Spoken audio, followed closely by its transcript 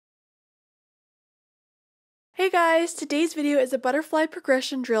Hey guys, today's video is a butterfly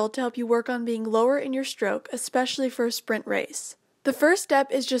progression drill to help you work on being lower in your stroke, especially for a sprint race. The first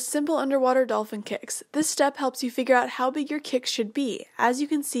step is just simple underwater dolphin kicks. This step helps you figure out how big your kicks should be. As you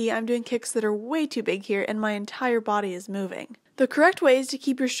can see, I'm doing kicks that are way too big here and my entire body is moving. The correct way is to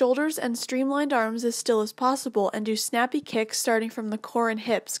keep your shoulders and streamlined arms as still as possible and do snappy kicks starting from the core and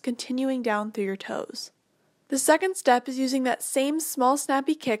hips, continuing down through your toes. The second step is using that same small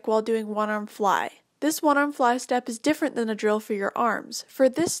snappy kick while doing one-arm fly. This one-arm fly step is different than a drill for your arms. For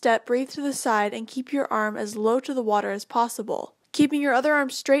this step, breathe to the side and keep your arm as low to the water as possible. Keeping your other arm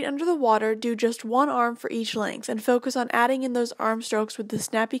straight under the water, do just one arm for each length and focus on adding in those arm strokes with the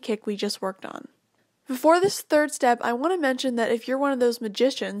snappy kick we just worked on. Before this third step, I want to mention that if you're one of those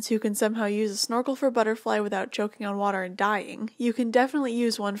magicians who can somehow use a snorkel for butterfly without choking on water and dying, you can definitely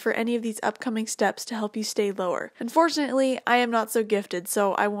use one for any of these upcoming steps to help you stay lower. Unfortunately, I am not so gifted,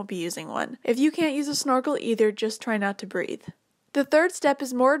 so I won't be using one. If you can't use a snorkel either, just try not to breathe. The third step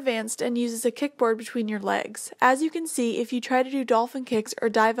is more advanced and uses a kickboard between your legs. As you can see, if you try to do dolphin kicks or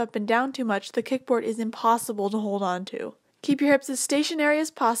dive up and down too much, the kickboard is impossible to hold on to. Keep your hips as stationary as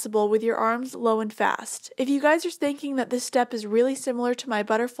possible with your arms low and fast. If you guys are thinking that this step is really similar to my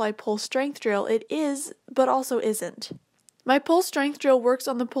butterfly pull strength drill, it is, but also isn't. My pull strength drill works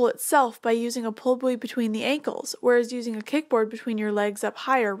on the pull itself by using a pull buoy between the ankles, whereas using a kickboard between your legs up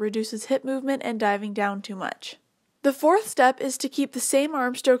higher reduces hip movement and diving down too much. The fourth step is to keep the same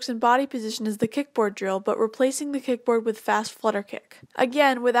arm strokes and body position as the kickboard drill, but replacing the kickboard with fast flutter kick.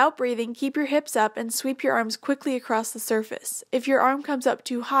 Again, without breathing, keep your hips up and sweep your arms quickly across the surface. If your arm comes up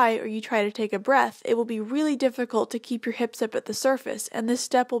too high or you try to take a breath, it will be really difficult to keep your hips up at the surface, and this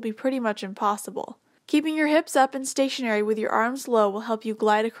step will be pretty much impossible. Keeping your hips up and stationary with your arms low will help you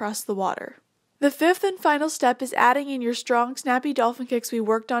glide across the water. The fifth and final step is adding in your strong, snappy dolphin kicks we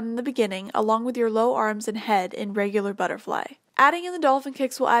worked on in the beginning, along with your low arms and head in regular butterfly. Adding in the dolphin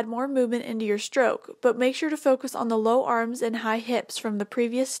kicks will add more movement into your stroke, but make sure to focus on the low arms and high hips from the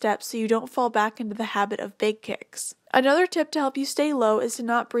previous steps so you don't fall back into the habit of big kicks. Another tip to help you stay low is to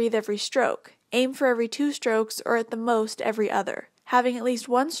not breathe every stroke. Aim for every 2 strokes or at the most every other. Having at least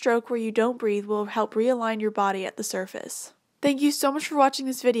one stroke where you don't breathe will help realign your body at the surface. Thank you so much for watching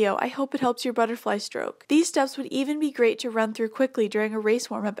this video. I hope it helps your butterfly stroke. These steps would even be great to run through quickly during a race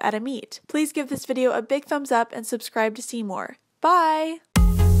warm-up at a meet. Please give this video a big thumbs up and subscribe to see more. Bye!